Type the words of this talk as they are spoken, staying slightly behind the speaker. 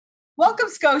Welcome,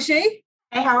 Scotia.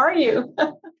 Hey, how are you?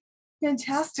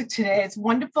 Fantastic today. It's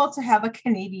wonderful to have a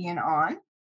Canadian on.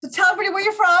 So tell everybody where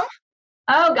you're from.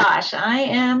 Oh gosh, I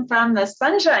am from the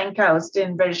Sunshine Coast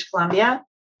in British Columbia,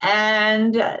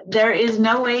 and there is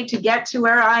no way to get to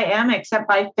where I am except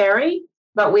by ferry,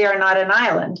 but we are not an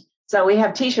island. So we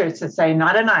have t-shirts that say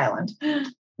not an island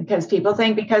because people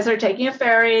think because they're taking a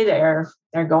ferry, they're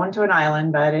going to an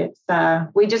island, but it's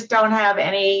we just don't have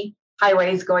any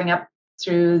highways going up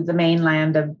through the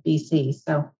mainland of BC.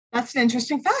 So that's an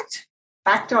interesting fact.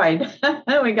 Factoid.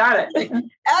 We got it.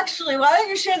 Actually, why don't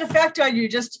you share the factoid you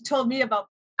just told me about?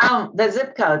 The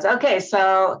zip codes. Okay,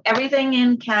 so everything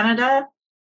in Canada,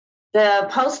 the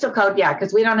postal code,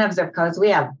 because we don't have zip codes, we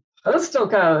have postal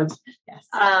codes. Yes.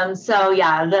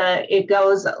 It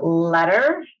goes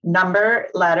letter, number,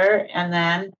 letter, and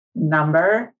then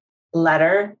number,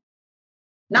 letter,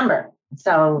 number.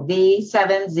 So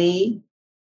V7Z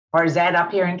or Z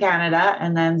up here in Canada,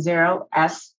 and then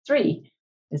 0S3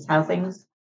 is how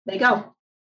they go.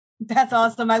 That's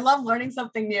awesome. I love learning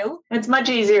something new. It's much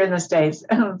easier in the States,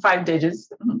 5 digits.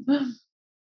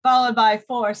 Followed by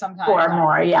 4 sometimes. 4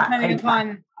 more, yeah. Depending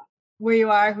upon where you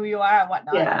are, who you are, and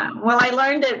whatnot. Yeah. Well, I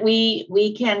learned that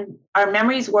we can, our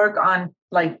memories work on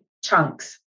like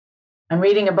chunks. I'm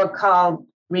reading a book called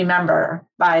Remember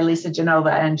by Lisa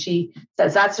Genova, and she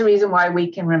says that's the reason why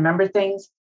we can remember things,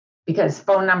 because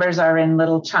phone numbers are in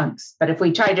little chunks. But if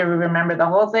we tried to remember the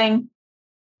whole thing,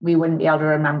 we wouldn't be able to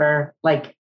remember,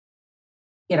 like,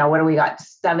 what do we got?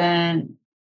 7,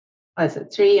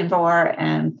 3 and 4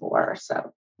 and 4.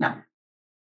 So no.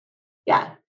 Yeah.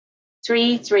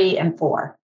 3, 3 and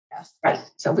 4. Yes. Right.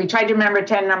 So if we tried to remember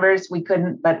 10 numbers, we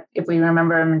couldn't, but if we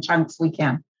remember them in chunks, we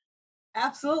can.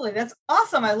 Absolutely. That's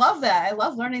awesome. I love that. I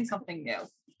love learning something new.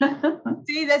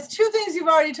 See, that's 2 things you've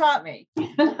already taught me.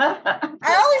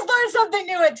 I always learn something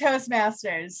new at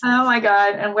Toastmasters. Oh my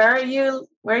God. And where are you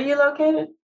located?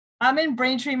 I'm in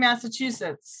Braintree,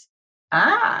 Massachusetts.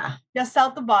 Just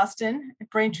south of Boston.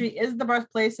 Braintree is the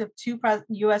birthplace of 2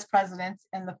 U.S. presidents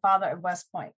and the father of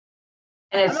West Point.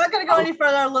 I'm not going to go any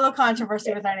further. A little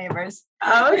controversy with our neighbors.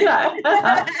 Okay.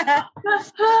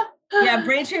 Yeah,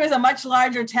 Braintree was a much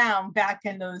larger town back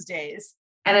in those days.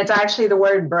 And it's actually the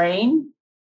word brain?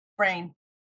 Brain,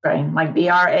 like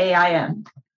BRAIN.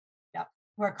 Yep.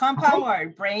 We're a compound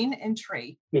word, brain and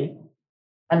tree.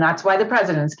 And that's why the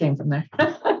presidents came from there.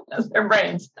 Their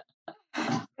brains.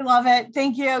 I love it.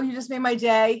 Thank you. You just made my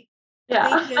day.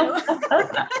 Yeah. Thank you.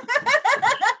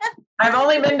 I've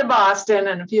only been to Boston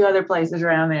and a few other places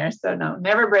around there. So no,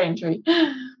 never Braintree.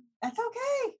 That's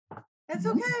okay. That's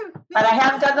okay. But I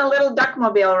have done a little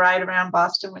duckmobile ride around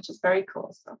Boston, which is very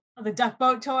cool. So the duck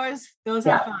boat tours, those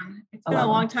are fun. It's been a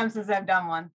long time since I've done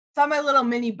one. It's on my little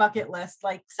mini bucket list.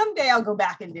 Like someday I'll go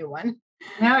back and do one.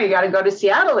 Now you got to go to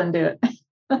Seattle and do it.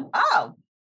 Oh,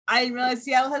 I didn't realize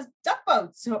Seattle has duck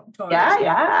boats tours.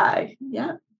 Yeah.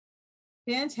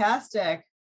 Fantastic.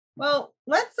 Well,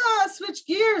 let's switch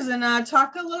gears and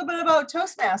talk a little bit about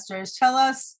Toastmasters. Tell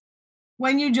us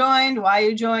when you joined, why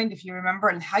you joined, if you remember,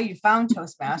 and how you found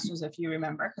Toastmasters, if you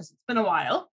remember, because it's been a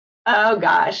while. Oh,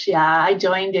 gosh. Yeah, I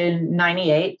joined in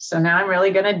 98. So now I'm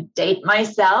really going to date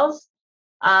myself.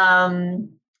 I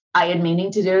had been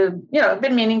meaning to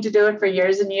do it for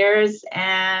years and years.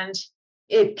 And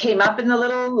it came up in the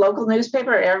little local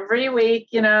newspaper every week,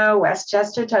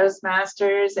 Westchester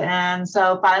Toastmasters. And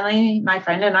so finally, my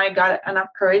friend and I got enough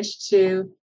courage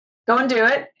to go and do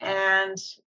it. And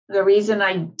the reason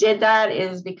I did that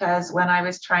is because when I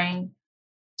was trying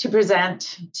to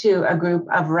present to a group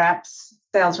of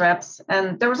sales reps,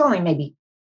 and there was only maybe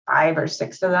 5 or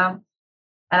 6 of them,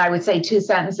 and I would say 2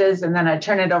 sentences, and then I'd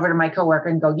turn it over to my coworker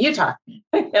and go, "You talk."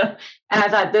 And I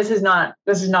thought, this is not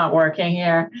working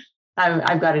here.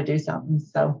 I've got to do something.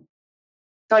 So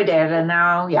I did. And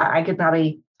now, I could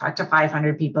probably talk to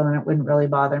 500 people and it wouldn't really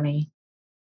bother me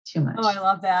too much. Oh, I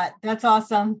love that. That's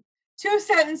awesome. 2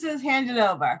 sentences handed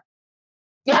over.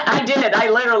 Yeah, I did. I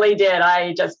literally did.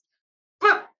 I just,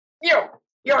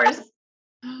 yours.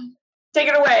 Take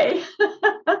it away.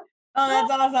 Oh,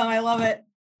 that's awesome. I love it.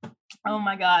 Oh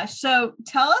my gosh. So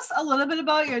tell us a little bit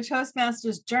about your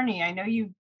Toastmasters journey. I know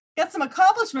you got some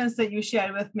accomplishments that you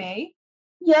shared with me.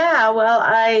 Yeah, well,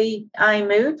 I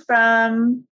moved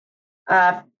from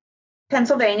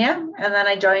Pennsylvania, and then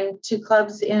I joined 2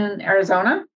 clubs in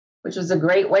Arizona, which was a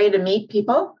great way to meet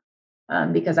people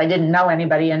because I didn't know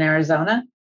anybody in Arizona.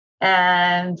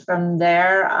 And from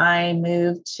there, I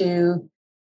moved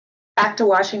back to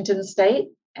Washington State,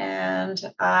 and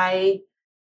I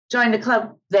joined a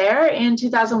club there in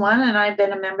 2001, and I've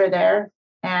been a member there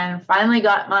and finally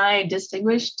got my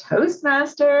Distinguished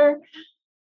Toastmaster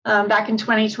back in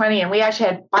 2020, and we actually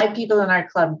had 5 people in our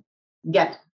club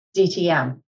get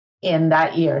DTM in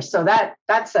that year. So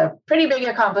that's a pretty big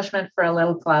accomplishment for a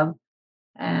little club.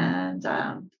 And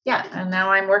and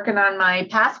now I'm working on my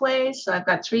pathways. So I've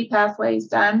got 3 pathways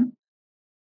done.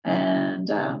 And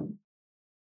and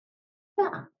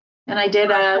I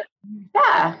did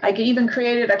I even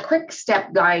created a quick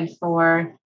step guide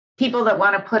for people that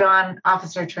want to put on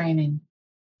officer training.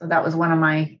 So that was one of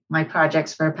my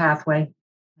projects for a pathway.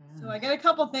 So I got a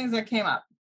couple things that came up.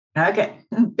 Okay.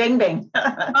 Bing, bing.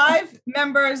 5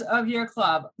 members of your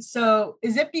club. So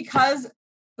is it because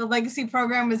the legacy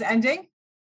program was ending?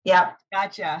 Yeah.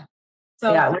 Gotcha.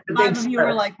 So 5 of you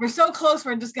were like, we're so close,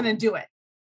 we're just going to do it.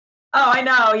 Oh, I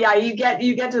know. Yeah. You get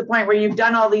to the point where you've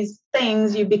done all these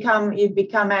things. You've become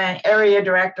an area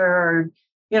director or,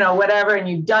 whatever. And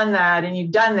you've done that and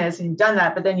you've done this and you've done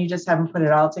that, but then you just haven't put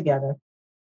it all together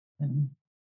and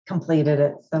completed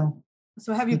it.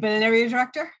 So have you been an area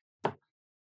director?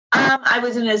 I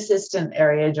was an assistant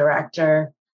area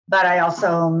director, but I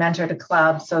also mentored a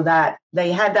club so that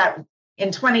they had that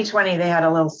in 2020, they had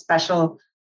a little special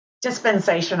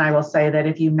dispensation, I will say, that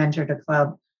if you mentored a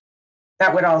club,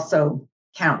 that would also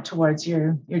count towards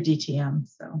your DTM.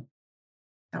 So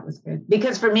that was good.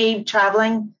 Because for me,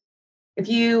 traveling, if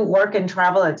you work and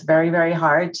travel, it's very, very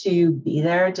hard to be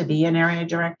there, to be an area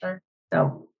director.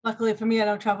 So luckily for me, I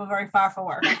don't travel very far for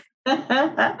work.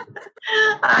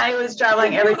 I was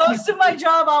traveling close to my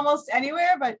job almost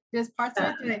anywhere, but there's parts of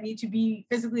it that I need to be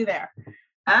physically there.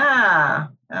 Well,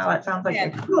 that sounds like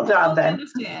a cool job then.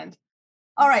 Understand.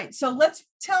 All right, so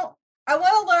I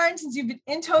want to learn, since you've been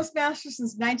in Toastmasters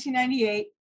since 1998,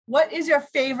 what is your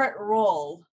favorite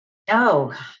role?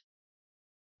 Oh,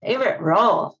 favorite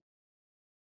role.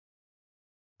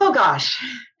 Oh gosh.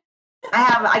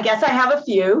 I guess I have a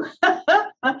few.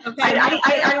 Okay.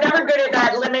 I'm never good at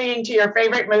that, limiting to your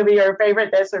favorite movie or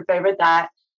favorite this or favorite that.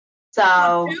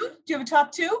 So do you have a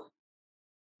top 2?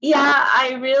 Yeah,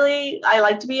 I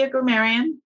like to be a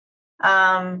grammarian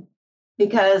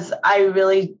because I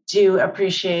really do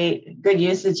appreciate good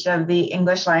usage of the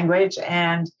English language.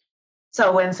 And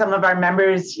so when some of our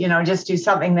members, just do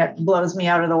something that blows me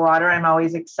out of the water, I'm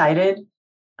always excited.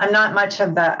 I'm not much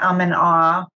of the and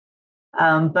ah.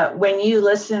 But when you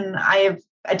listen, I have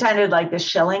attended like the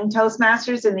Shilling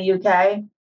Toastmasters in the UK.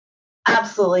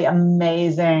 Absolutely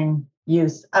amazing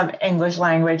use of English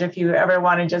language. If you ever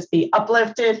want to just be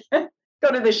uplifted,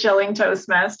 go to the Shilling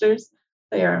Toastmasters.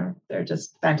 They're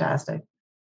just fantastic.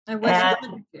 And what's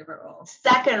your favorite role?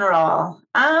 Second role.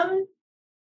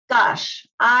 Gosh,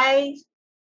 I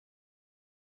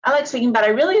like speaking, but I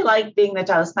really like being the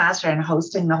Toastmaster and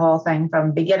hosting the whole thing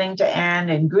from beginning to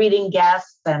end and greeting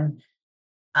guests and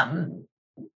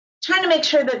trying to make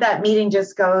sure that meeting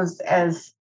just goes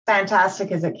as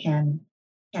fantastic as it can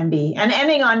be, and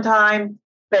ending on time,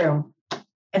 boom,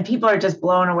 and people are just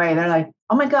blown away. They're like,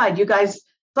 oh my God, you guys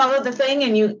followed the thing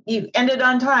and you ended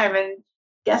on time, and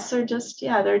guests are just,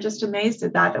 they're just amazed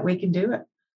at that we can do it.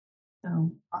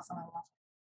 So awesome. I love it.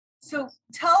 So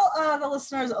tell the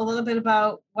listeners a little bit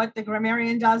about what the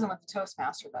grammarian does and what the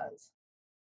Toastmaster does.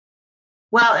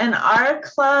 Well, in our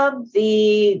club,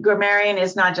 the grammarian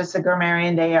is not just a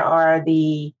grammarian. They are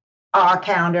the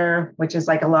counter, which is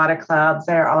like a lot of clubs.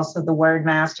 They're also the word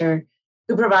master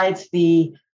who provides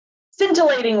the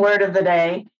scintillating word of the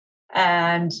day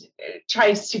and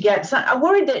tries to get a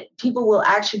word that people will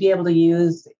actually be able to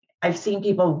use. I've seen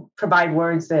people provide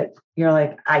words that you're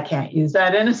like, I can't use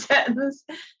that in a sentence.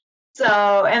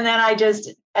 So, and then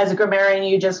as a grammarian,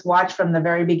 you just watch from the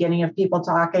very beginning of people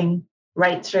talking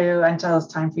right through until it's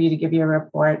time for you to give your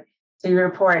report. So you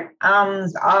report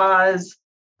ahs,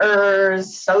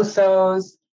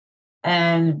 so-sos,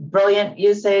 and brilliant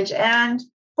usage and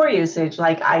poor usage,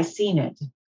 like I seen it.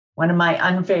 One of my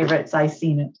unfavorites, I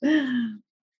seen it.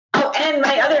 Oh, and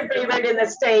my other favorite in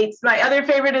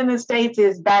the States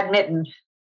is badminton.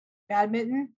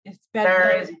 Badminton? It's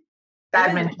badminton.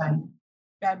 Badminton.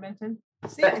 Badminton.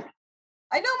 See,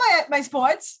 I know my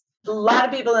sports. A lot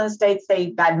of people in the States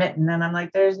say badminton, and I'm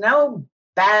like, there's no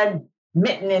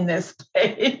badminton in this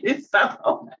place.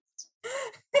 So.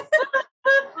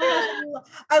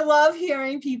 I love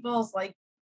hearing people's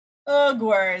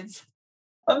words.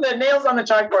 Oh, the nails on the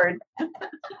chalkboard.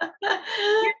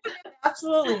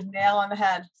 Absolutely, nail on the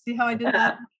head. See how I did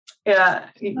that? Yeah,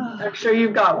 I'm sure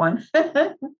you've got one.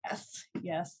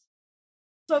 Yes.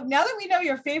 So now that we know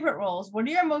your favorite roles, what are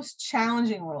your most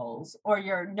challenging roles or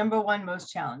your number one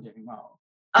most challenging role?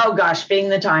 Oh gosh, being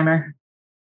the timer.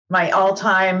 My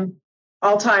all-time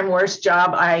worst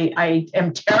job. I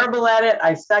am terrible at it.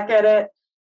 I suck at it.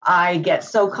 I get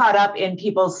so caught up in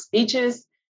people's speeches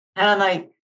and I'm like,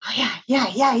 oh,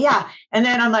 yeah. And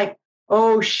then I'm like,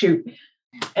 oh, shoot.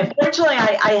 And fortunately,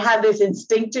 I have this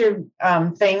instinctive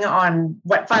thing on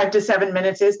what 5 to 7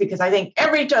 minutes is, because I think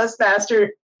every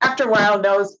Toastmaster after a while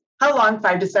knows how long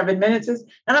 5 to 7 minutes is.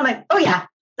 And I'm like, oh, yeah,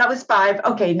 that was 5.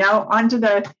 Okay, now on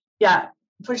to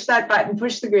push that button,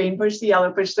 push the green, push the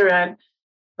yellow, push the red.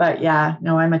 But yeah,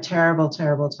 no, I'm a terrible,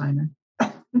 terrible timer.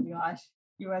 Gosh,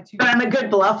 you are too. But I'm a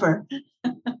good bluffer.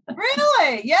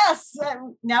 Really? Yes.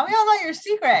 Now we all know your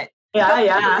secret.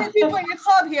 Yeah. People in your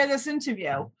club hear this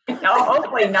interview. No,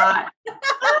 hopefully not.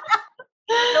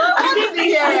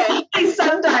 I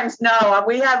sometimes no.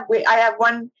 We have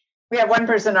one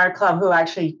person in our club who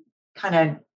actually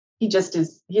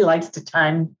he likes to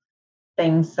time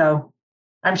things. So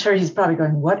I'm sure he's probably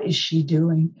going, what is she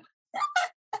doing?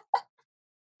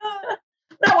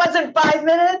 That wasn't 5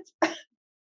 minutes.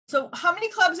 So how many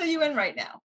clubs are you in right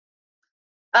now?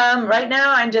 Right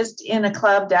now, I'm just in a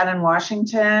club down in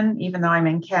Washington, even though I'm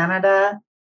in Canada.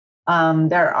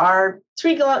 There are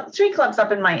three clubs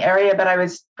up in my area, but I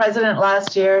was president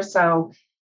last year, so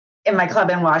in my club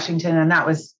in Washington, and that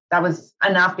was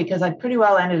enough, because I pretty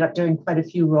well ended up doing quite a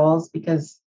few roles,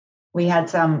 because we had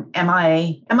some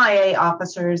MIA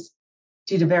officers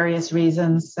due to various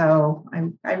reasons. So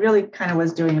I really kind of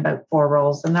was doing about 4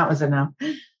 roles, and that was enough.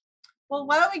 Well,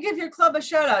 why don't we give your club a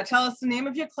shout out? Tell us the name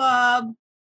of your club,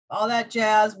 all that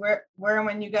jazz, where and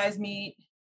when you guys meet.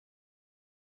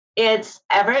 It's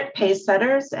Everett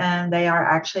Pacesetters, and they are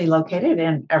actually located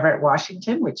in Everett,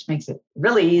 Washington, which makes it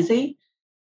really easy.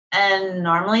 And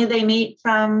normally they meet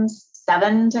from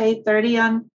 7 to 8:30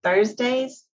 on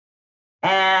Thursdays.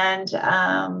 And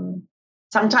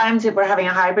sometimes if we're having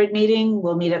a hybrid meeting,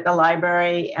 we'll meet at the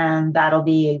library, and that'll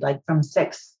be like from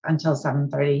 6 until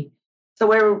 7:30.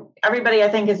 So everybody, I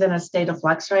think, is in a state of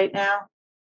flux right now.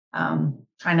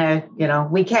 Trying to,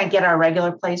 we can't get our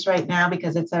regular place right now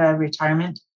because it's a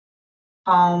retirement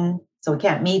home, so we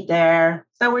can't meet there.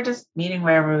 So we're just meeting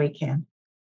wherever we can.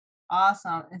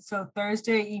 Awesome. And so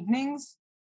Thursday evenings?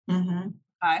 Mm-hmm.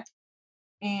 Okay.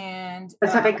 And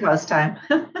Pacific Coast time.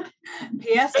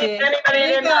 PST. Anybody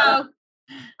didn't know?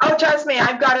 Oh, trust me,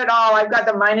 I've got it all. I've got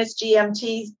the minus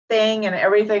GMT thing and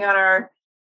everything on our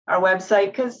website,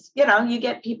 because, you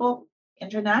get people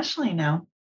internationally now.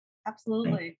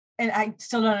 Absolutely. And I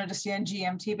still don't understand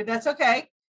GMT, but that's okay,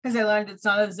 because I learned it's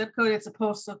not a zip code, it's a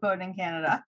postal code in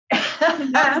Canada.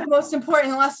 That's the most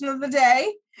important lesson of the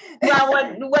day.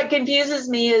 Well, what confuses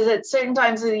me is at certain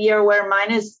times of the year we're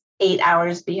minus 8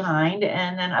 hours behind,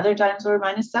 and then other times we're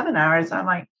minus 7 hours. I'm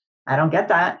like, I don't get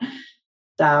that.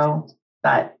 So,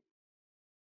 but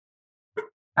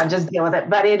I just deal with it.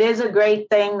 But it is a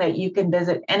great thing that you can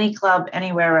visit any club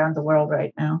anywhere around the world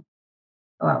right now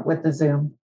with the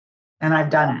Zoom. And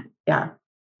I've done it. Yeah,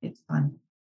 it's fun.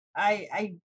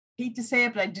 I hate to say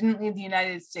it, but I didn't leave the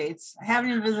United States. I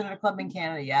haven't even visited a club in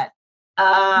Canada yet.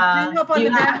 Up on the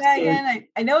bandwagon.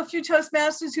 I know a few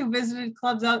Toastmasters who visited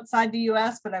clubs outside the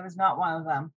US, but I was not one of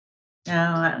them.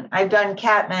 No, I've done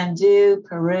Kathmandu,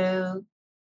 Peru,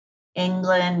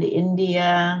 England,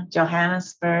 India,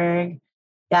 Johannesburg.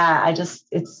 Yeah,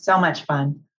 it's so much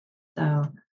fun.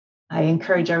 So I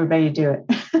encourage everybody to do it.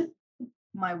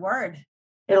 My word.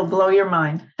 It'll blow your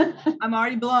mind. I'm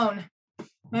already blown.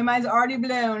 My mind's already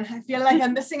blown. I feel like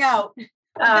I'm missing out. Okay.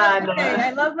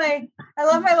 I love my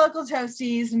local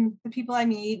toasties and the people I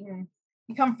meet and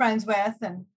become friends with.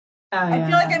 And I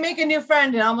feel like I make a new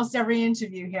friend in almost every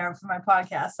interview here for my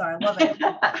podcast. So I love it.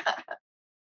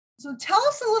 So tell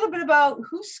us a little bit about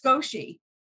who's Scotia.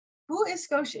 Who is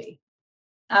Scotia?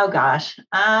 Oh gosh.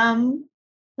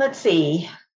 Let's see.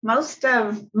 Most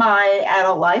of my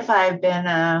adult life, I've been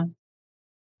a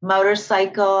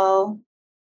motorcycle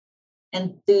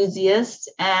enthusiast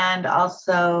and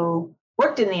also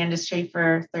worked in the industry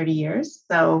for 30 years.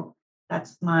 So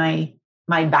that's my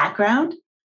background,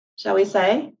 shall we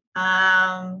say.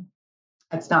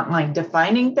 That's not my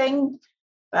defining thing,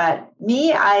 but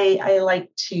me, I like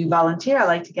to volunteer. I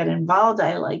like to get involved.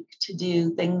 I like to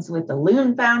do things with the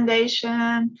Loon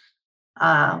Foundation,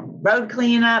 road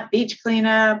cleanup, beach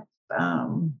cleanup.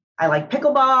 I like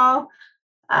pickleball.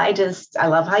 I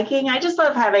love hiking. I just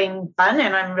love having fun,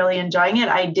 and I'm really enjoying it.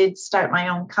 I did start my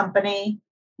own company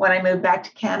when I moved back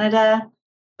to Canada,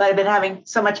 but I've been having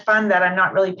so much fun that I'm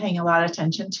not really paying a lot of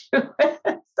attention to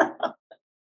it. So.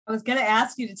 I was going to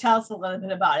ask you to tell us a little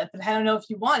bit about it, but I don't know if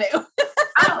you want to.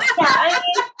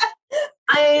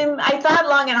 I thought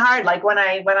long and hard. Like when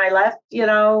I left, when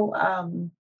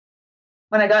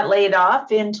I got laid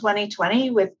off in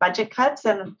 2020 with budget cuts,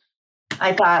 and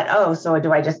I thought, oh, so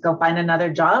do I just go find another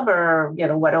job, or,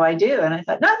 what do I do? And I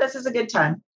thought, no, this is a good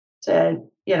time to,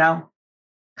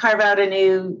 carve out a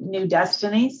new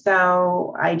destiny.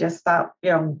 So I just thought,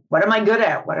 what am I good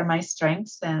at? What are my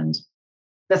strengths? And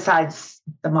besides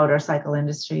the motorcycle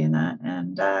industry and that,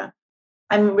 and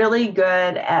I'm really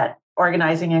good at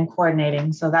organizing and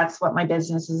coordinating. So that's what my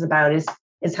business is about,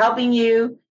 is helping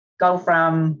you go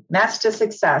from mess to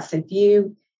success. If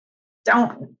you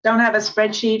don't have a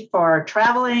spreadsheet for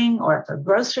traveling or for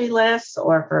grocery lists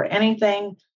or for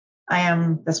anything, I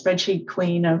am the spreadsheet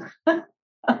queen of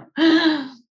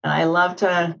and I love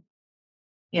to,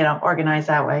 organize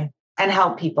that way and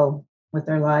help people with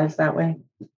their lives that way.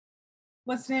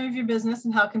 What's the name of your business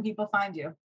and how can people find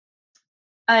you?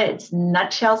 It's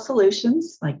Nutshell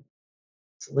Solutions, like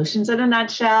solutions in a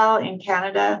nutshell in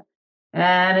Canada.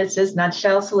 And it's just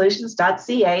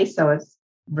nutshellsolutions.ca. So it's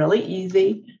really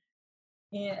easy.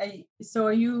 And so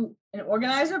are you an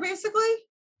organizer basically?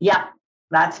 Yeah,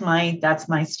 that's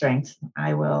my strength.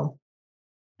 I will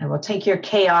take your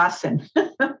chaos and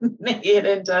make it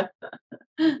into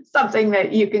something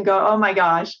that you can go, oh my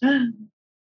gosh.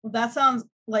 Well, that sounds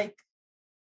like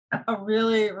a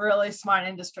really, really smart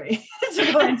industry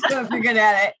to go into if you're good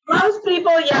at it. Most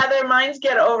people, their minds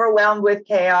get overwhelmed with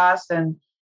chaos. And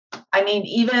I mean,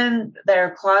 even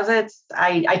their closets,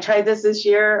 I tried this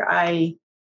year. I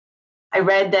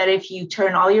read that if you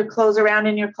turn all your clothes around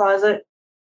in your closet,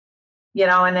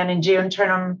 and then in June, turn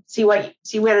them, see what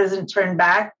isn't turned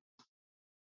back,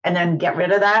 and then get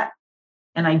rid of that.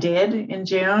 And I did in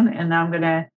June, and now I'm going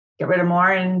to get rid of more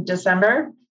in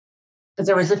December. Because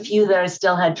there was a few that I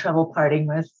still had trouble parting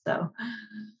with, but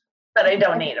I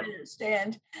don't need them. I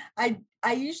understand.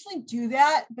 I usually do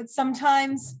that, but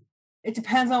sometimes it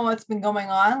depends on what's been going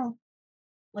on.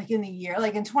 Like in the year,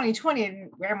 like in 2020, I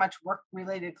didn't wear much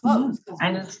work-related clothes.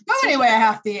 I just go anywhere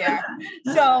half the year.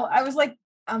 So I was like,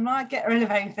 I'm not getting rid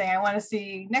of anything. I want to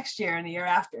see next year and the year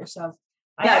after. So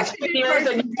I actually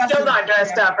still not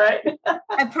dressed up, right?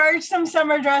 I purged some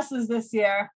summer dresses this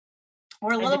year.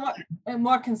 We're a little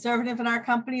more conservative in our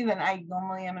company than I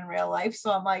normally am in real life.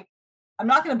 So I'm like, I'm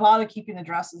not going to bother keeping the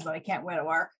dresses that I can't wear to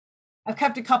work. I've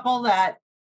kept a couple that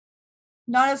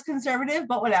not as conservative,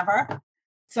 but whatever.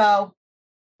 So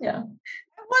yeah, one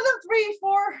of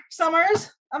 3-4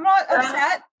 summers. I'm not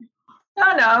upset.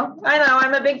 Oh no, I know.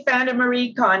 I'm a big fan of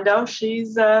Marie Kondo.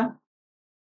 She's I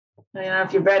don't know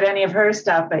if you've read any of her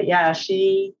stuff, but yeah,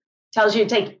 she tells you to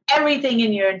take everything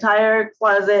in your entire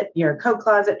closet, your coat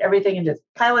closet, everything, and just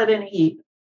pile it in a heap.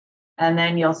 And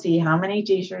then you'll see how many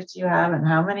t-shirts you have and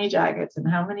how many jackets and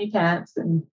how many pants.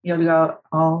 And you'll go,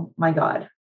 oh my God.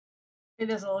 It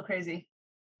is a little crazy.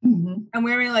 Mm-hmm. I'm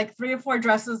wearing like 3 or 4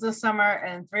 dresses this summer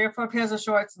and 3 or 4 pairs of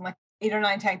shorts and like 8 or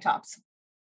 9 tank tops.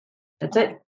 That's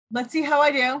it. Let's see how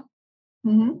I do.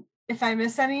 Mm-hmm. If I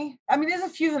miss any. I mean, there's a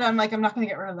few that I'm like, I'm not going to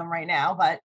get rid of them right now,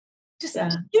 but just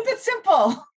keep it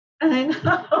simple. I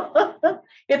know.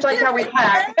 It's like how we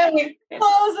pack. Clothes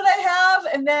that I have,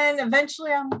 and then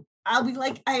eventually I'll be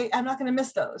like, I'm not going to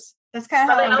miss those. That's kind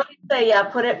of how I always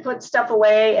say, put stuff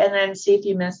away and then see if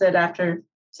you miss it after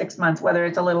 6 months, whether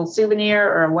it's a little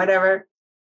souvenir or whatever.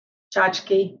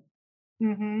 Tchotchke.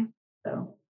 Mm-hmm.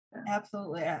 So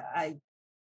absolutely.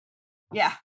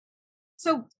 Yeah.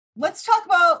 So let's talk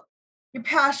about your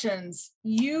passions.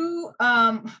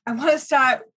 I want to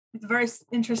start with a very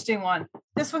interesting one.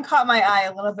 This one caught my eye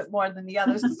a little bit more than the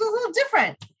others because it's a little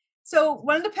different. So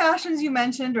one of the passions you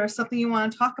mentioned or something you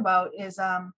want to talk about is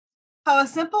how a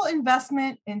simple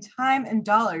investment in time and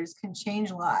dollars can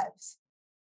change lives.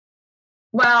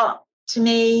 Well, to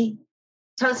me,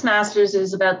 Toastmasters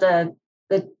is about the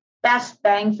best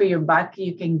bang for your buck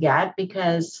you can get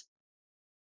because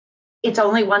it's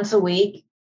only once a week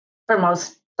for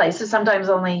most places, sometimes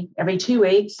only every 2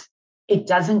 weeks. It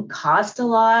doesn't cost a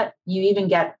lot. You even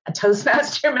get a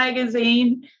Toastmaster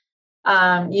magazine.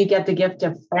 You get the gift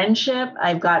of friendship.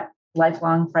 I've got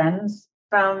lifelong friends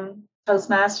from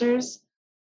Toastmasters.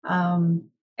 And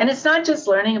it's not just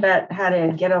learning about how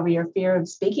to get over your fear of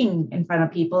speaking in front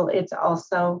of people. It's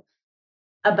also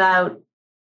about,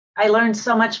 I learned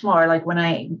so much more. Like when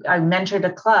I mentored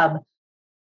a club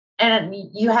and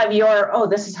you have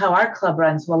this is how our club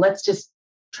runs. Well, let's just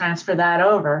transfer that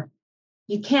over.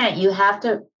 You can't. You have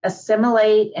to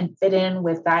assimilate and fit in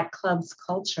with that club's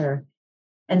culture.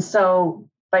 And so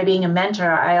by being a mentor,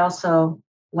 I also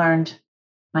learned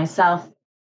myself,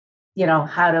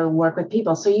 how to work with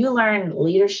people. So you learn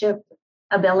leadership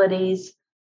abilities.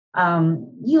 We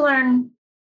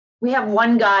have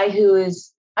one guy who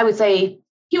is, I would say,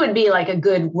 he would be like a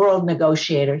good world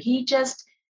negotiator. He just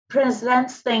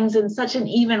presents things in such an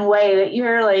even way that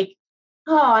you're like,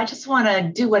 oh, I just want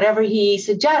to do whatever he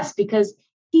suggests because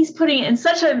he's putting it in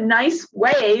such a nice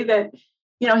way that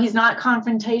he's not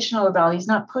confrontational at all. He's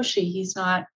not pushy. He's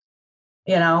not,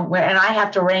 and I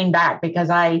have to rein back because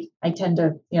I tend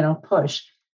to, push.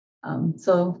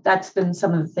 So that's been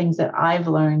some of the things that I've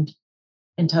learned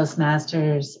in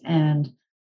Toastmasters, and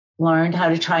learned how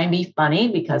to try and be funny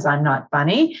because I'm not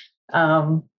funny.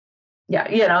 So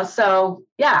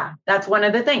that's one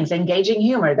of the things. Engaging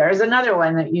humor. There's another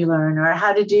one that you learn, or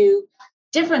how to do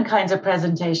different kinds of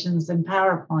presentations in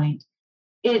PowerPoint.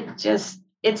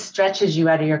 It stretches you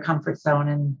out of your comfort zone.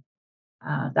 And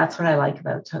that's what I like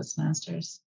about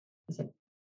Toastmasters.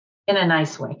 In a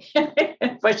nice way.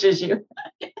 It pushes you.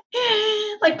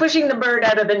 Like pushing the bird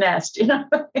out of the nest,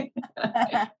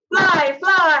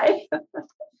 Fly.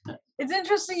 It's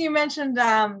interesting you mentioned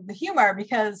the humor,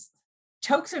 because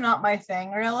jokes are not my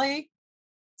thing, really.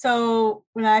 So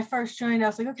when I first joined, I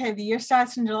was like, okay, the year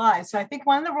starts in July. So I think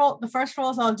one of the first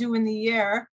roles I'll do in the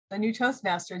year, the new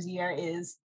Toastmasters year,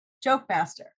 is Joke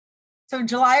Master. So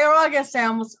July or August, I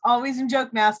almost always am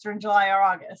Joke Master in July or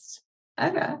August.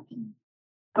 Okay.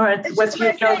 All right. What's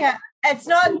your joke? It's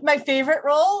not my favorite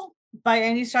role by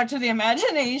any stretch of the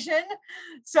imagination.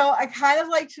 So I kind of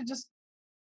like to just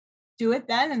do it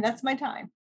then, and that's my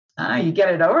time. You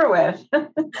get it over with.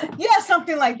 Yeah,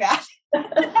 something like that.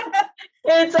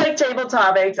 It's like table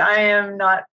topics.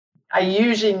 I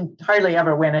usually hardly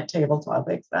ever win at table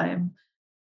topics. I'm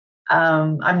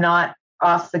not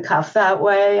off the cuff that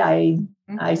way.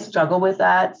 I struggle with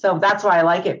that. So that's why I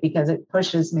like it, because it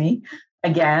pushes me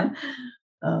again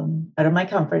out of my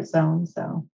comfort zone.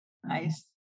 So nice.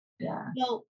 Yeah.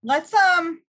 Well, let's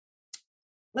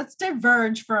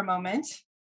diverge for a moment.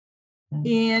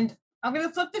 And I'm going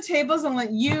to flip the tables and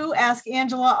let you ask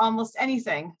Angela almost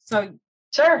anything. So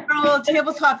sure. A little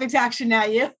table topics action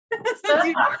at you. Since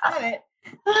you said it.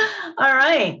 All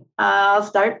right. I'll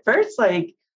start first.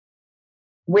 Like,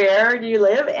 where do you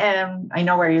live? And I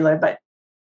know where you live, but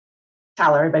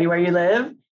tell everybody where you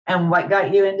live and what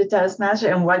got you into Toastmaster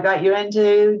and what got you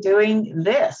into doing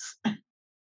this.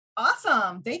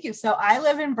 Awesome. Thank you. So I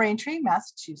live in Braintree,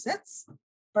 Massachusetts,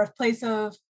 birthplace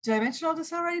of, did I mention all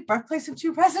this already? Birthplace of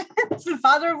two presidents, the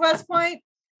father of West Point.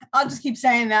 I'll just keep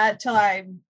saying that till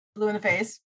I'm blue in the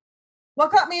face.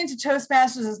 What got me into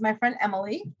Toastmasters is my friend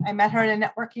Emily. I met her at a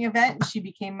networking event, and she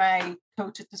became my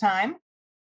coach at the time,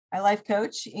 my life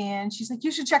coach. And she's like,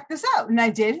 you should check this out. And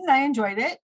I did, and I enjoyed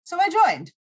it. So I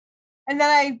joined. And then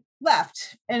I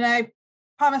left, and I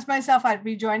promised myself I'd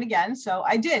rejoin again. So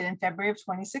I did in February of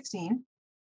 2016.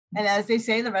 And as they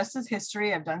say, the rest is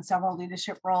history. I've done several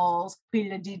leadership roles,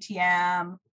 completed a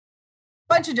DTM,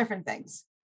 bunch of different things,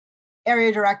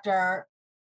 area director.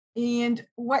 And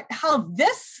how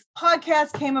this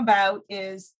podcast came about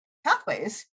is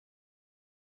Pathways.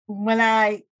 When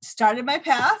I started my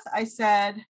path, I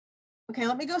said, okay,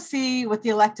 let me go see what the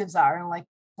electives are in like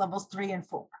levels 3 and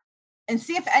 4 and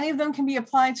see if any of them can be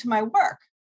applied to my work.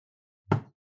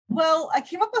 Well, I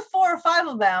came up with 4 or 5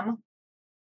 of them,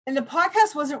 and the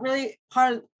podcast wasn't really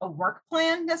part of a work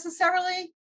plan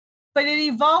necessarily, but it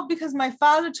evolved because my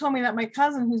father told me that my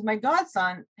cousin, who's my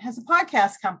godson, has a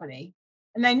podcast company.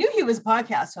 And I knew he was a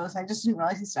podcast host. I just didn't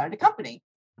realize he started a company.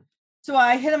 So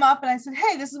I hit him up and I said,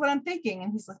 hey, this is what I'm thinking.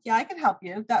 And he's like, yeah, I can help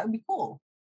you. That would be cool.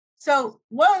 So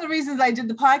one of the reasons I did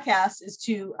the podcast is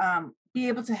to be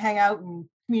able to hang out and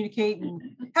communicate and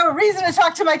have a reason to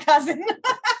talk to my cousin.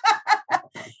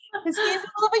 Because he's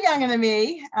a little bit younger than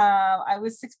me. I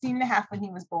was 16 and a half when he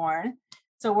was born.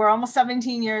 So we're almost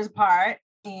 17 years apart.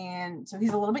 And so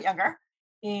he's a little bit younger.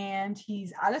 And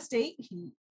he's out of state.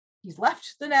 He's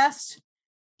left the nest.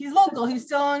 He's local. He's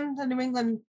still in the New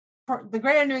England, the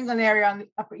greater New England area on the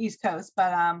upper East Coast.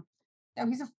 But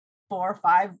he's a 4 or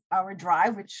 5 hour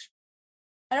drive, which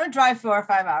I don't drive 4 or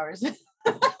 5 hours. I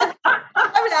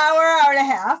have an hour and a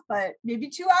half, but maybe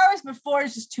 2 hours, but 4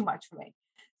 is just too much for me.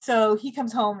 So he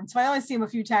comes home, and so I only see him a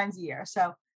few times a year.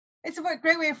 So it's a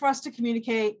great way for us to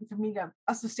communicate, for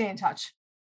us to stay in touch.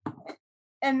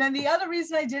 And then the other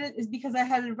reason I did it is because I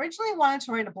had originally wanted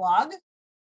to write a blog,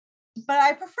 but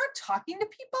I prefer talking to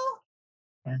people.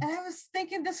 Yeah. And I was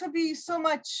thinking this would be so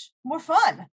much more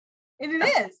fun. And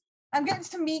it is. I'm getting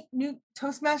to meet new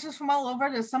Toastmasters from all over.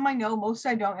 There's some I know, most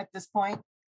I don't at this point.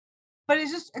 But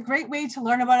it's just a great way to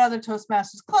learn about other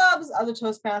Toastmasters clubs, other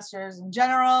Toastmasters in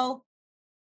general.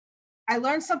 I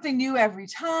learn something new every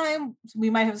time. We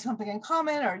might have something in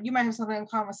common, or you might have something in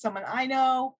common with someone I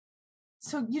know.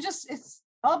 So it's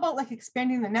all about like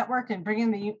expanding the network and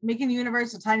making the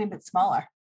universe a tiny bit smaller.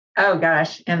 Oh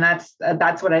gosh. And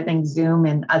that's what I think Zoom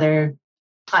and other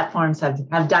platforms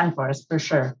have done for us, for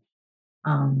sure.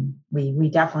 We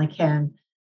definitely can.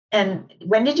 And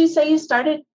when did you say you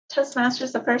started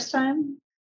Toastmasters the first time?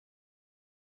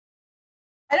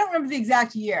 I don't remember the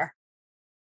exact year,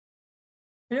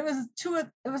 but it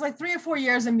was like 3 or 4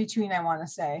 years in between, I want to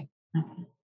say.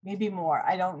 Maybe more.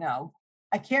 I don't know.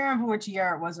 I can't remember which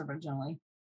year it was originally.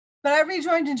 But I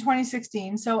rejoined in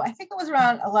 2016. So I think it was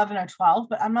around 11 or 12,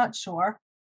 but I'm not sure.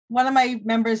 One of my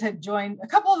members had joined, a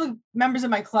couple of the members of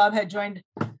my club had joined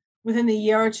within the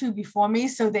year or two before me.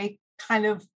 So they kind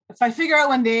of, if I figure out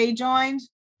when they joined,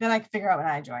 then I can figure out when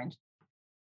I joined.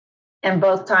 And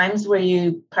both times, were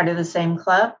you part of the same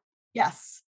club?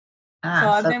 Yes. So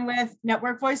I've been with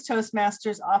Network Voice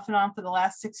Toastmasters off and on for the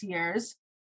last 6 years.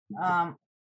 More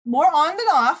on than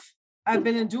off. I've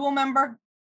been a dual member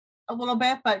a little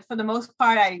bit, but for the most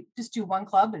part, I just do one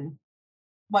club and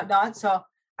whatnot. So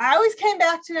I always came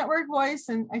back to Network Voice,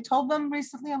 and I told them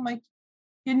recently, I'm like,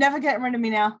 you're never getting rid of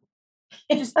me now.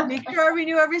 Just make sure I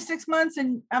renew every 6 months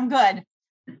and I'm good.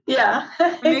 Yeah.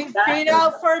 I may fade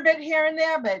out for a bit here and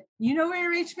there, but you know where to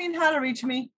reach me and how to reach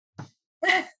me.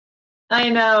 I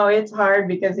know it's hard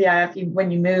because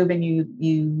when you move and you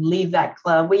leave that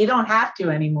club, well, you don't have to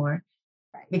anymore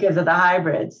because of the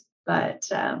hybrids. But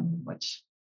which,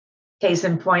 case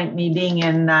in point, me being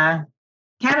in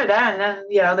Canada and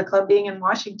then the club being in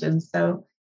Washington. So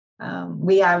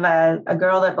we have a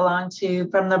girl that belonged to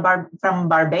from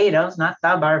Barbados, not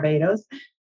the Barbados,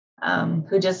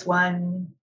 who just won.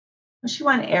 She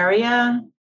won area.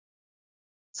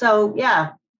 So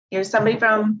yeah, here's somebody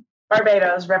from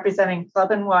Barbados representing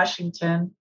club in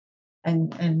Washington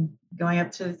and going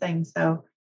up to the thing. So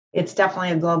it's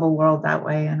definitely a global world that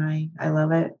way. And I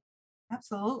love it.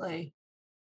 Absolutely.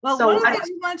 Well, one of the things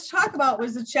we wanted to talk about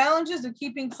was the challenges of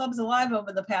keeping clubs alive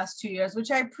over the past 2 years,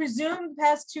 which I presume the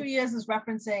past 2 years is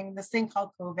referencing this thing called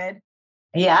COVID.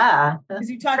 Yeah. Because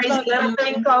you talked about little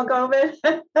thing called COVID.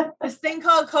 This thing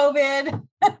called COVID.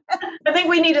 I think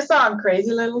we need a song,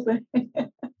 Crazy Little Thing.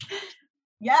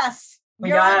 Yes.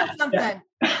 You're on something.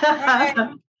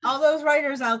 Yeah. All those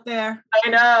writers out there. I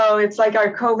know. It's like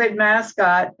our COVID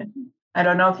mascot. I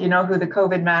don't know if you know who the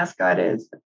COVID mascot is.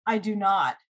 I do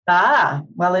not.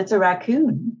 Well, it's a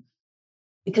raccoon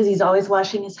because he's always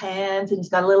washing his hands and he's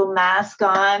got a little mask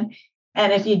on.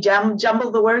 And if you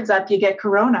jumble the words up, you get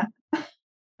corona.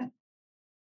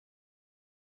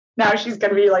 Now she's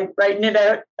going to be like writing it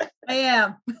out. I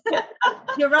am.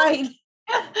 You're right.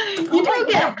 You do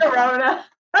get corona.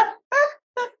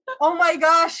 Oh my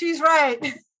gosh, she's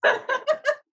right. I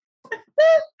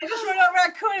just wrote out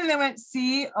raccoon and then went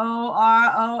CORO.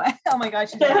 Oh my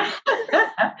gosh, she's right.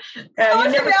 I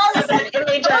wasn't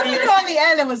on the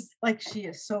end. It was like, she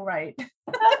is so right.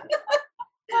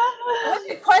 I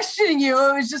wasn't questioning you.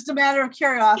 It was just a matter of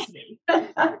curiosity.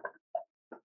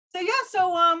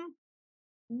 So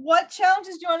what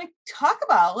challenges do you want to talk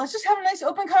about? Let's just have a nice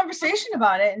open conversation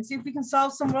about it and see if we can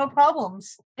solve some real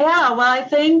problems. Yeah, well, I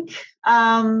think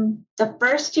the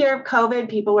first year of COVID,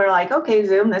 people were like, okay,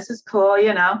 Zoom, this is cool,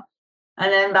 And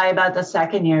then by about the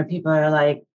second year, people are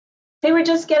like, they were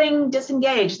just getting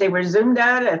disengaged. They were Zoomed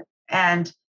out.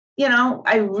 And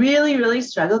I really, really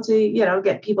struggled to,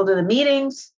 get people to the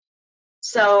meetings.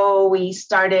 So we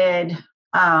started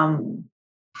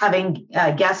having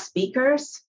guest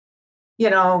speakers,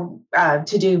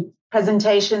 to do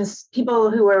presentations,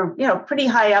 people who were, pretty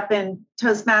high up in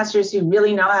Toastmasters who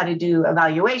really know how to do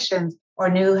evaluations or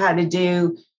knew how to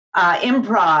do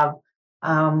improv.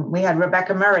 We had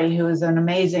Rebecca Murray, who was an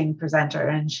amazing presenter,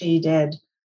 and she did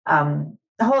the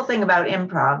whole thing about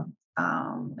improv.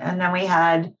 And then we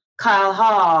had Kyle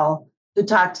Hall, who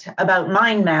talked about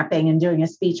mind mapping and doing a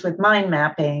speech with mind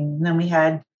mapping. And then we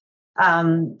had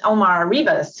Omar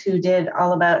Rivas, who did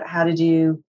all about how to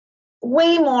do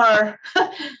way more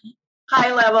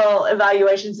high level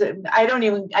evaluations. I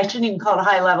shouldn't even call it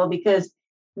high level because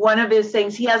one of his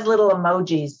things, he has little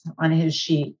emojis on his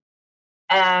sheet.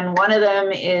 And one of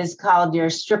them is called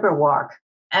your stripper walk.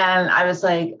 And I was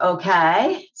like,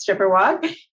 okay, stripper walk.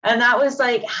 And that was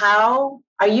like, how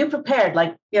are you prepared?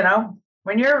 Like,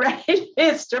 when you're ready,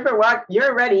 it's stripper walk,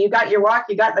 you're ready. You got your walk,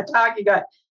 you got the talk, you got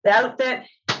the outfit.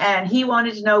 And he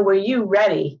wanted to know, were you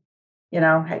ready?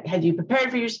 Had you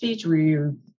prepared for your speech? Were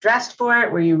you dressed for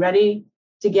it? Were you ready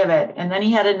to give it? And then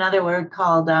he had another word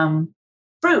called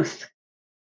truth.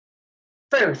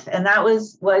 Truth. And that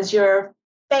was your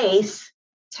face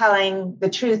telling the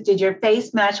truth. Did your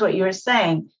face match what you were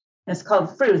saying? And it's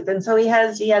called truth. And so he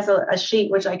has a sheet,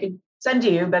 which I could send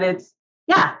to you, but it's,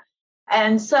 yeah.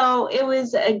 And so it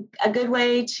was a good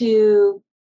way to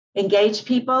engage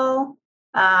people.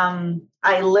 I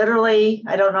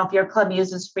don't know if your club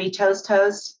uses Free Toast,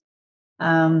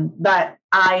 but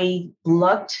I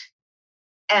looked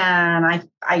and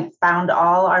I found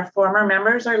all our former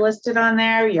members are listed on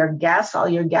there. All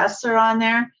your guests are on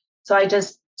there. So I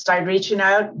just started reaching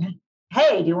out.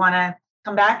 Hey, do you want to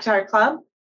come back to our club?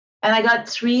 And I got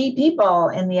 3 people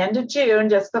in the end of June,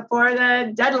 just before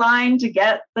the deadline to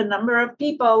get the number of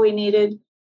people we needed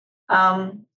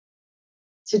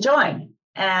to join.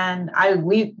 And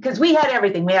because we had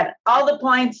everything, we had all the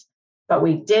points, but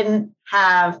we didn't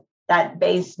have that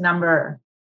base number.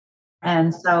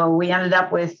 And so we ended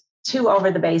up with 2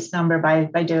 over the base number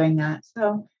by doing that.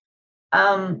 So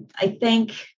I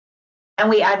think, and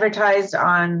we advertised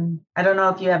on, I don't know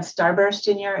if you have Starburst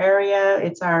in your area.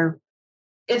 It's our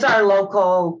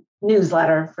local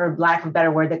newsletter, for lack of a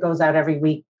better word, that goes out every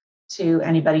week to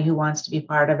anybody who wants to be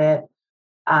part of it.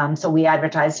 So we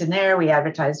advertised in there. We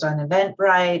advertised on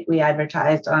Eventbrite. We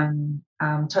advertised on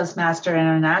Toastmaster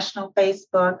International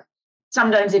Facebook.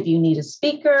 Sometimes if you need a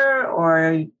speaker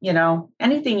or,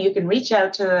 anything, you can reach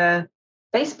out to the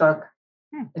Facebook,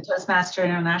 the Toastmaster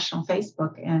International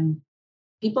Facebook, and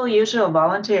people usually will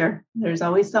volunteer. There's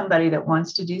always somebody that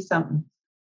wants to do something,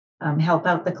 help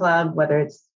out the club, whether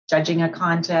it's judging a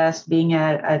contest, being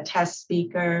a test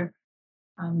speaker.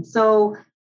 So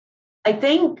I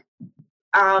think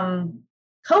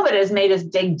COVID has made us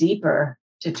dig deeper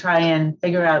to try and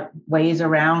figure out ways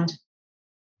around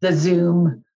the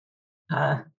Zoom.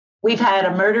 We've had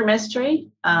a murder mystery,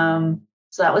 so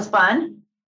that was fun.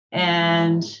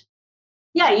 And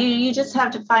yeah, you just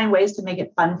have to find ways to make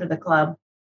it fun for the club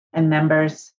and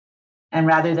members. And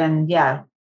rather than,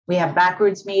 we have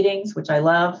backwards meetings, which I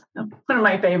love. One of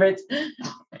my favorites.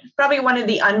 Probably one of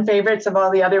the unfavorites of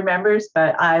all the other members,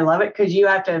 but I love it because you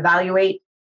have to evaluate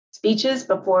speeches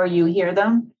before you hear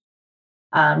them.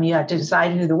 You have to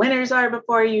decide who the winners are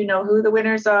before you know who the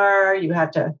winners are. You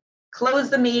have to close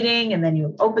the meeting and then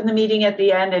you open the meeting at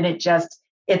the end, and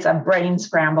it's a brain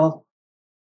scramble.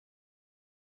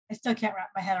 I still can't wrap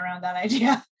my head around that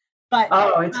idea, but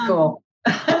it's cool.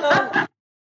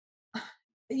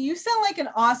 You sound like an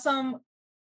awesome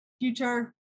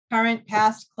future, current,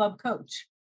 past club coach.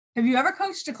 Have you ever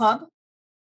coached a club?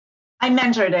 I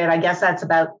mentored it. I guess that's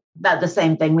about the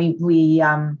same thing. We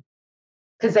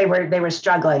because they were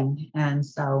struggling, and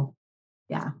so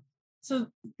yeah. So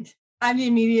I'm the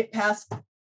immediate past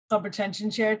club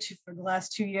retention chair for the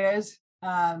last 2 years,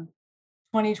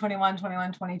 2021,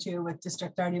 21, 22 with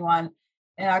District 31.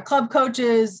 And our club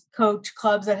coaches coach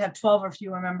clubs that have 12 or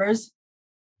fewer members.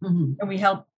 Mm-hmm. And we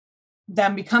help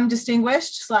them become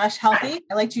distinguished / healthy.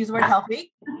 I like to use the word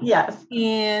healthy. Yes.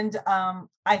 And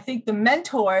I think the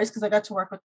mentors, because I got to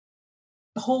work with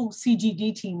the whole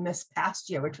CGD team this past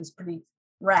year, which was pretty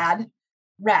rad.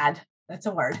 That's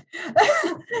a word.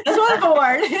 Sort of a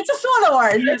word. It's a sort of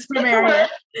word. It's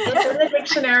in the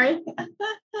dictionary.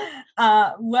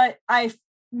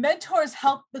 Mentors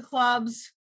help the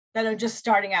clubs that are just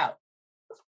starting out.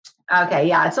 Okay,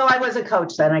 yeah. So I was a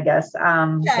coach then, I guess.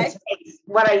 Okay. It's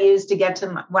what I used to get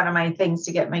to one of my things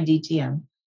to get my DTM.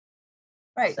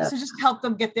 Right. So just help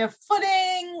them get their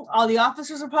footing. All the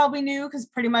officers are probably new because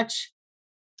pretty much.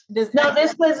 This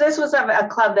was a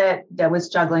club that was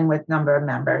struggling with number of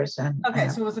members. And okay,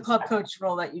 so it was a club coach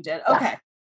role that you did. Okay,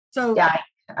 so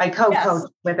I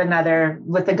co-coached with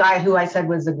the guy who I said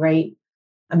was a great,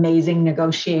 amazing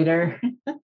negotiator,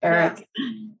 Eric. Yes.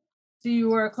 So you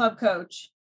were a club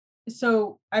coach.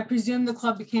 So I presume the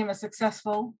club became a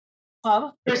successful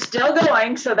club. They're still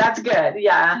going, so that's good.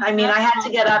 Yeah, I mean, I had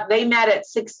to get up. They met at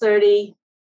 6:30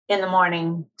 in the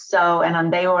morning. So,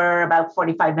 and they were about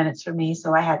 45 minutes from me.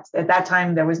 So at that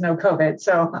time, there was no COVID.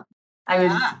 So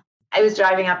I was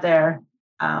driving up there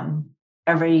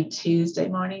every Tuesday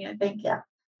morning, I think. Yeah.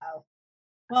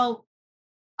 Well,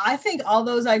 I think all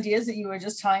those ideas that you were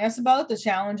just telling us about, the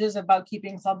challenges about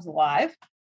keeping clubs alive,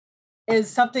 is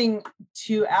something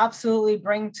to absolutely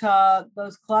bring to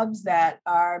those clubs that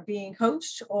are being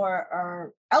coached or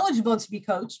are eligible to be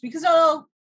coached, because not all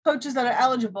coaches that are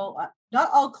eligible, not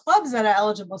all clubs that are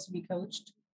eligible to be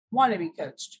coached want to be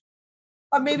coached.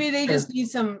 Or maybe they just need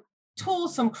some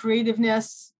tools, some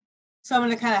creativeness,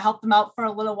 someone to kind of help them out for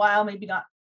a little while, maybe not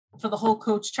for the whole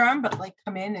coach term, but like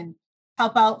come in and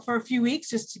help out for a few weeks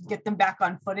just to get them back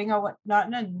on footing or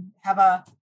whatnot, and have a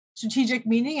strategic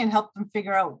meeting and help them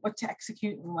figure out what to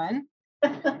execute and when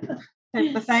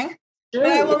type of thing. But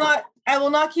I will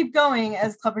not keep going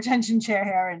as club retention chair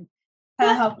here and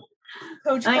help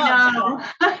coach clubs. I know.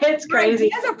 It's crazy.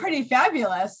 You guys are pretty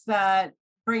fabulous that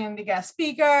bringing the guest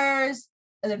speakers,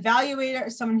 an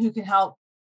evaluator, someone who can help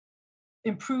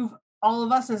improve all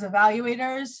of us as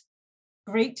evaluators.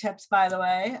 Great tips, by the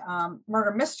way.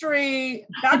 Murder mystery,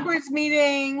 backwards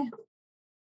meeting.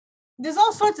 There's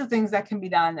all sorts of things that can be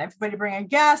done. Everybody bring a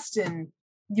guest and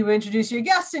you introduce your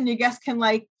guest, and your guest can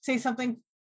like say something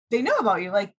they know about you.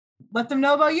 Like let them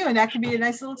know about you. And that could be a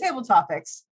nice little table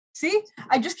topics. See,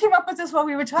 I just came up with this while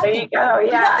we were talking. There you go. Yeah.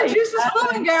 You got the juices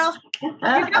flowing, girl. You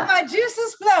got my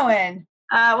juices flowing.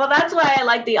 Well, that's why I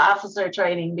like the officer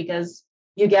training, because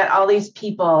you get all these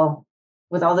people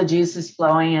with all the juices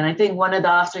flowing. And I think one of the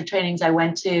officer trainings I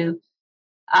went to,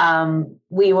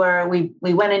 we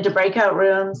went into breakout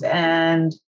rooms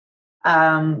and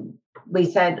we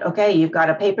said, okay, you've got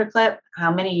a paperclip.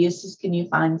 How many uses can you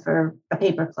find for a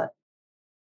paperclip?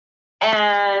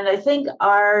 And I think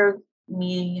our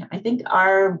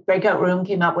breakout room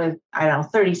came up with,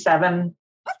 37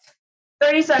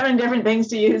 different things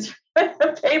to use for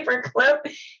a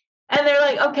paperclip. And they're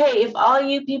like, okay, if all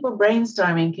you people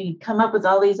brainstorming can come up with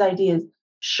all these ideas,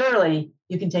 surely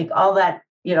you can take all that,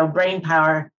 brain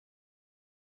power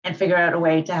and figure out a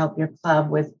way to help your club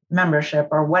with membership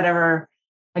or whatever.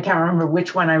 I can't remember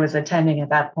which one I was attending at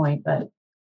that point, but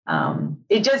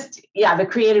the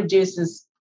creative juices.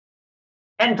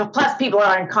 And plus people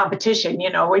are in competition,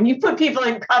 when you put people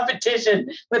in competition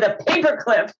with a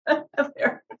paperclip.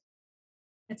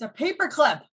 It's a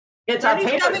paperclip. It's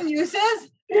 37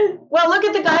 uses? Well, look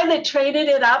at the guy that traded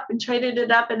it up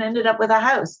and ended up with a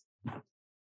house.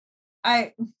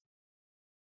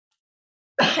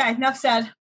 Okay, enough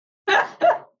said.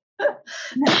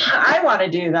 I want to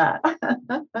do that.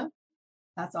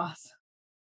 That's awesome.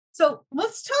 So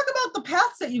let's talk about the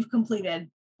paths that you've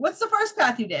completed. What's the first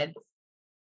path you did?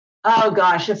 Oh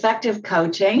gosh, effective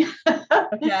coaching.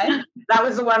 Okay. That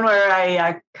was the one where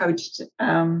I coached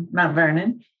Mount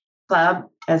Vernon Club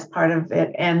as part of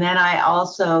it. And then I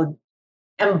also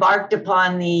embarked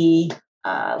upon the,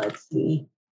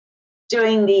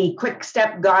 doing the quick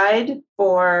step guide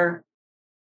for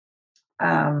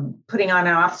putting on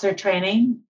an officer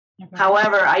training. Okay.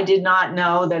 However, I did not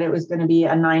know that it was going to be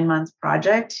a 9-month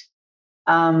project.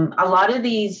 A lot of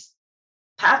these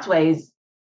pathways,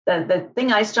 the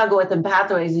thing I struggle with in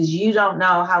pathways is you don't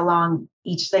know how long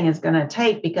each thing is going to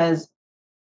take, because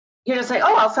you're just like,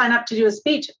 oh, I'll sign up to do a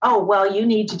speech. Oh, well, you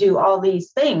need to do all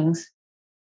these things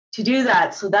to do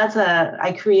that. So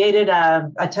I created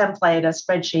a template, a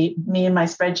spreadsheet, me and my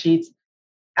spreadsheets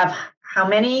of how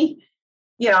many,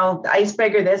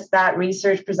 icebreaker, this, that,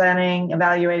 research, presenting,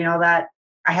 evaluating, all that.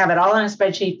 I have it all in a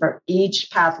spreadsheet for each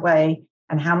pathway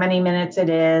and how many minutes it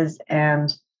is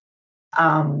and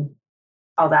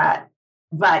all that.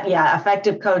 But yeah,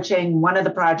 effective coaching, one of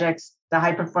the projects, the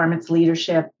high performance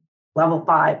leadership level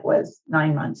 5 was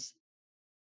 9 months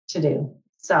to do.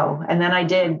 So, and then I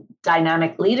did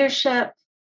dynamic leadership,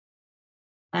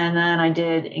 and then I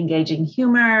did engaging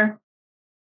humor,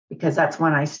 because that's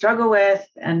one I struggle with.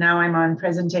 And now I'm on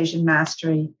presentation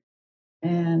mastery.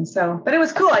 And so, but it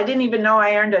was cool. I didn't even know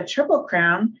I earned a Triple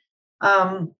Crown,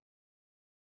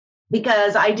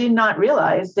 because I did not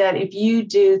realize that if you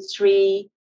do 3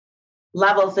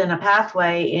 levels in a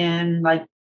pathway in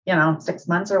 6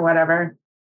 months or whatever,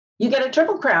 you get a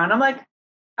Triple Crown. I'm like,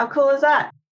 how cool is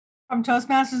that? From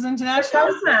Toastmasters International?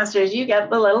 Toastmasters, you get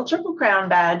the little Triple Crown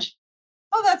badge.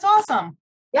 Oh, that's awesome.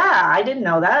 Yeah, I didn't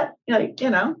know that.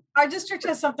 Our district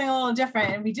has something a little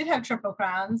different, and we did have Triple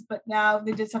Crowns, but now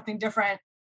they did something different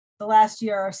the last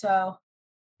year or so.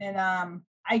 And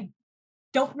I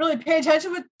don't really pay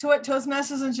attention to what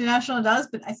Toastmasters International does,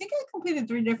 but I think I completed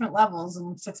 3 different levels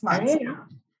in 6 months.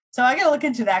 So I got to look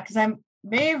into that, because I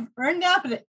may have earned that,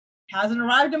 but it hasn't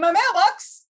arrived in my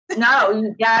mailbox.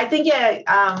 No, yeah, I think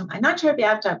I'm not sure if you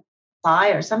have to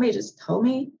apply, or somebody just told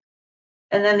me.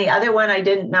 And then the other one I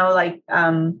didn't know, like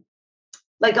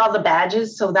all the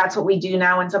badges. So that's what we do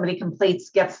now when somebody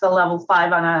gets the level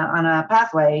 5 on a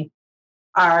pathway.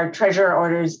 Our treasurer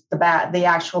orders the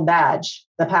actual badge,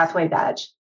 the pathway badge.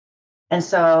 And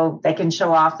so they can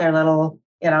show off their little,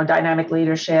 dynamic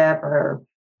leadership or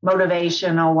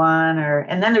motivational one,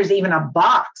 and then there's even a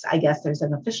box. I guess there's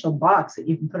an official box that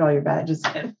you can put all your badges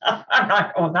in. I'm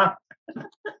not going up.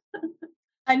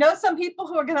 I know some people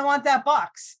who are going to want that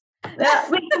box.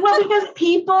 Well, because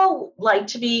people like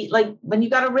to be like, when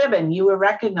you got a ribbon, you were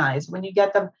recognized when you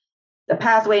get the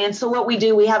pathway. And so what we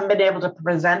do, we haven't been able to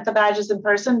present the badges in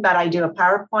person, but I do a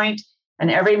PowerPoint,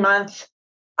 and every month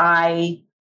I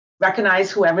recognize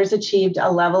whoever's achieved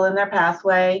a level in their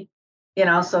pathway.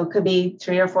 So it could be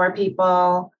 3 or 4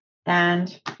 people.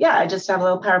 And yeah, I just have a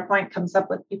little PowerPoint, comes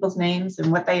up with people's names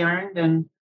and what they earned. And,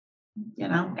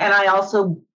 and I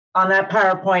also, on that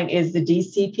PowerPoint is the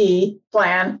DCP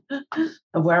plan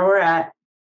of where we're at.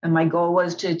 And my goal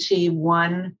was to achieve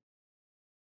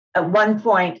at 1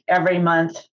 point every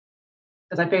month,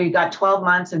 because I figure you got 12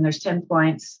 months and there's 10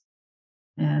 points.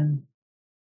 And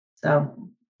so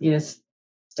you just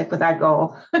stick with that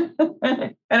goal.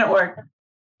 And it worked.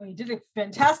 Well, you did a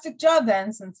fantastic job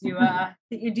then, since you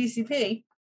hit your DCP.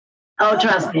 Oh,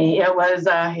 trust me, it was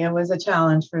a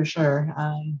challenge for sure.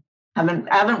 I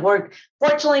haven't worked.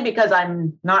 Fortunately, because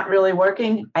I'm not really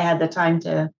working, I had the time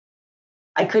to.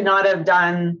 I could not have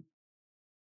done,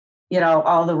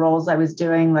 all the roles I was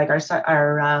doing. Like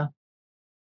our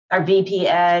VP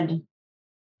Ed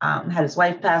had his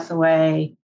wife pass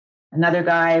away. Another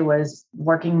guy was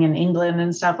working in England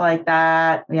and stuff like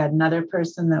that. We had another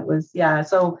person that was,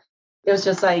 so it was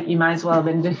just like, you might as well have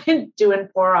been doing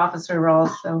 4 officer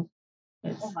roles. So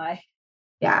Oh my.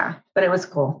 Yeah, but it was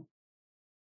cool.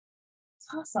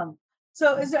 It's awesome.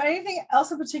 So is there anything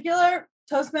else in particular,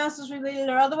 Toastmasters related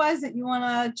or otherwise, that you want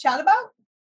to chat about?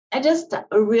 I just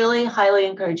really highly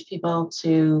encourage people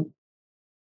to,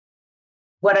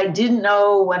 what I didn't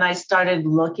know when I started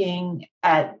looking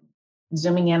at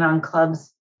zooming in on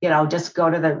clubs, just go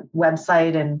to the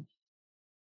website, and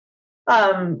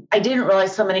I didn't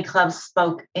realize so many clubs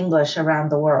spoke English around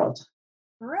the world.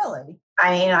 Really?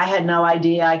 I mean, I had no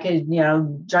idea I could,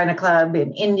 join a club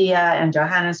in India and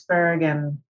Johannesburg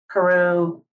and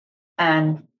Peru,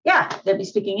 and they'd be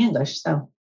speaking English. So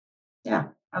I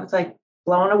was like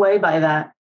blown away by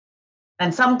that.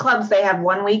 And some clubs, they have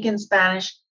 1 week in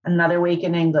Spanish, another week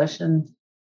in English, and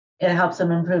it helps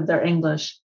them improve their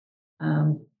English.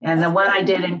 And the one I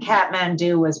did in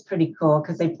Kathmandu was pretty cool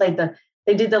because they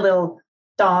did the little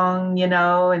dong,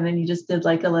 and then you just did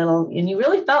like a little, and you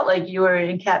really felt like you were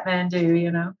in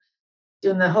Kathmandu,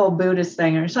 doing the whole Buddhist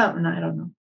thing or something. I don't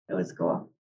know. It was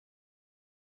cool.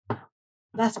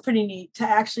 That's pretty neat to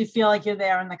actually feel like you're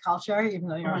there in the culture, even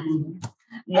though you're on Zoom.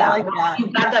 Yeah, I like that.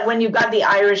 You've got that when you've got the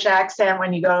Irish accent,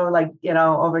 when you go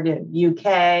over to UK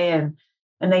and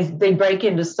they break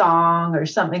into song or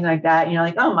something like that, and you're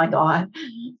like, oh my God,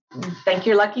 thank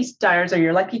your lucky stars or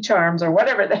your lucky charms or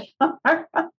whatever they are.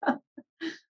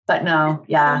 But no,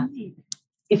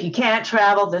 if you can't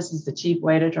travel, this is the cheap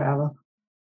way to travel.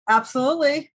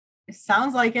 Absolutely. It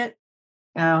sounds like it.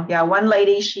 Yeah. One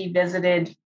lady, she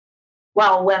visited,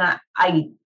 well, when I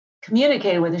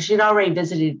communicated with her, she'd already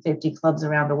visited 50 clubs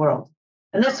around the world.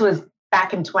 And this was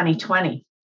back in 2020.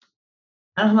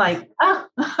 And I'm like,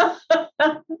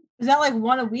 Is that like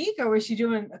one a week, or was she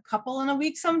doing a couple in a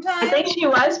week sometime? I think she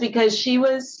was, because she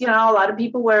was, a lot of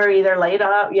people were either laid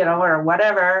up, or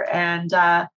whatever. And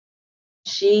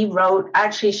she wrote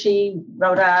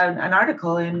an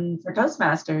article for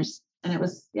Toastmasters, and it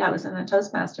was in a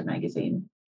Toastmaster magazine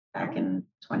back in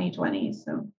 2020.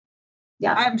 So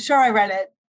I'm sure I read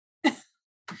it.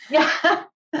 Yeah.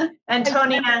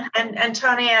 Antonia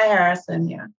Harrison.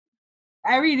 Yeah.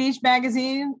 I read each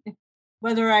magazine,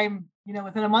 whether I'm,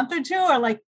 within a month or two, or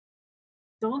like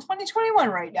still in 2021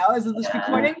 right now as of this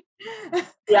recording.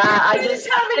 Yeah. I just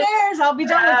have it airs. I'll be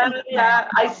done with it. Yeah.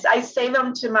 I save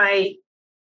them to my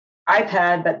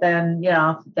iPad, but then,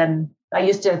 then I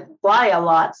used to fly a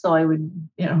lot, so I would,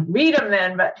 read them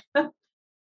then, but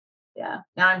now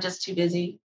I'm just too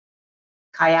busy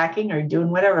kayaking or doing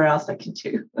whatever else I can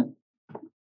do.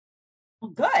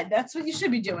 Well, good. That's what you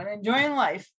should be doing. Enjoying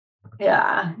life.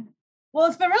 Yeah. Well,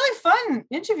 it's been really fun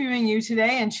interviewing you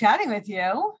today and chatting with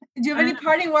you. Do you have any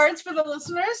parting words for the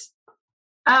listeners?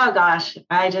 Oh, gosh.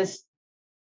 I just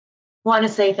want to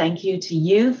say thank you to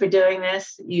you for doing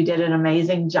this. You did an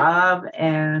amazing job,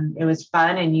 and it was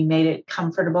fun, and you made it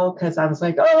comfortable, because I was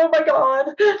like, oh my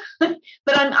God.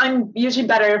 But I'm usually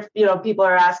better if, people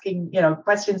are asking,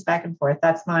 questions back and forth.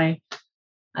 I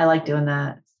like doing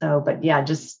that. So, but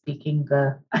just speaking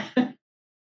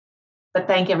but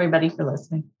thank everybody for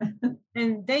listening.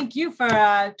 And thank you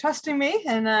for trusting me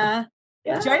and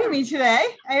joining me today.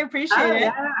 I appreciate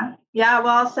it. Yeah.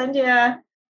 Well, I'll send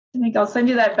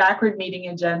you that backward meeting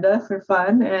agenda for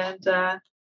fun, and a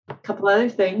couple other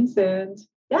things, and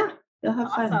you'll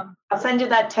have fun. I'll send you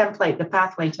that template, the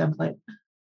pathway template.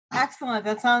 Excellent.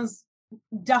 That sounds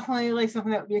definitely like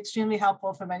something that would be extremely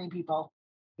helpful for many people.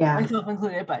 Yeah. Myself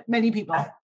included, but many people.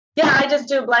 Yeah, I just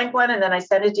do a blank one, and then I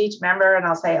send it to each member, and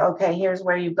I'll say, okay, here's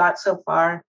where you've got so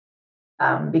far.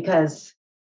 Because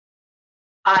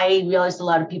I realized a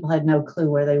lot of people had no clue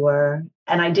where they were.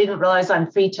 And I didn't realize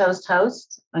on Free Toast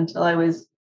Host until I was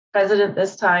president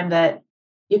this time that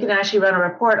you can actually run a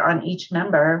report on each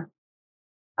member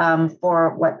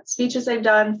for what speeches they've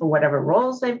done, for whatever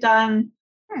roles they've done,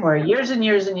 for years and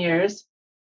years and years.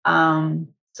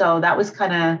 So that was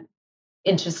kind of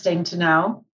interesting to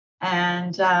know.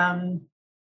 And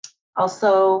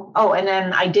also, and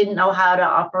then I didn't know how to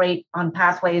operate on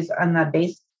Pathways on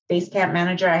the Basecamp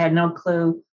Manager. I had no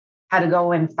clue how to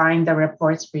go and find the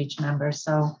reports for each member.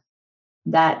 So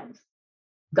that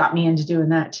got me into doing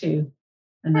that too.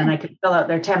 And then I could fill out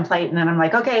their template. And then I'm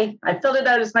like, okay, I filled it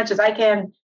out as much as I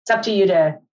can. It's up to you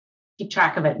to keep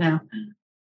track of it now.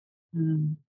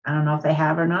 I don't know if they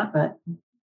have or not, but.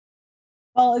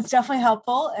 Well, it's definitely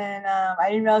helpful. And I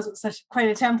didn't realize it was quite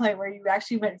a template where you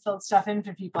actually went and filled stuff in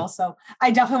for people. So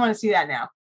I definitely want to see that now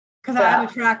because I have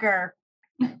a tracker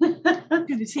to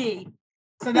the T.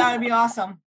 So that would be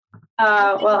awesome.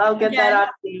 Well, I'll get that off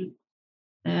to you.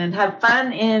 And have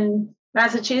fun in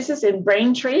Massachusetts, in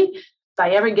Braintree. If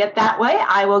I ever get that way,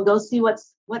 I will go see what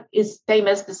is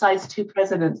famous besides two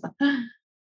presidents.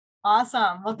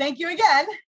 Awesome. Well, thank you again.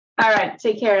 All right.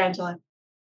 Take care, Angela.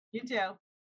 You too.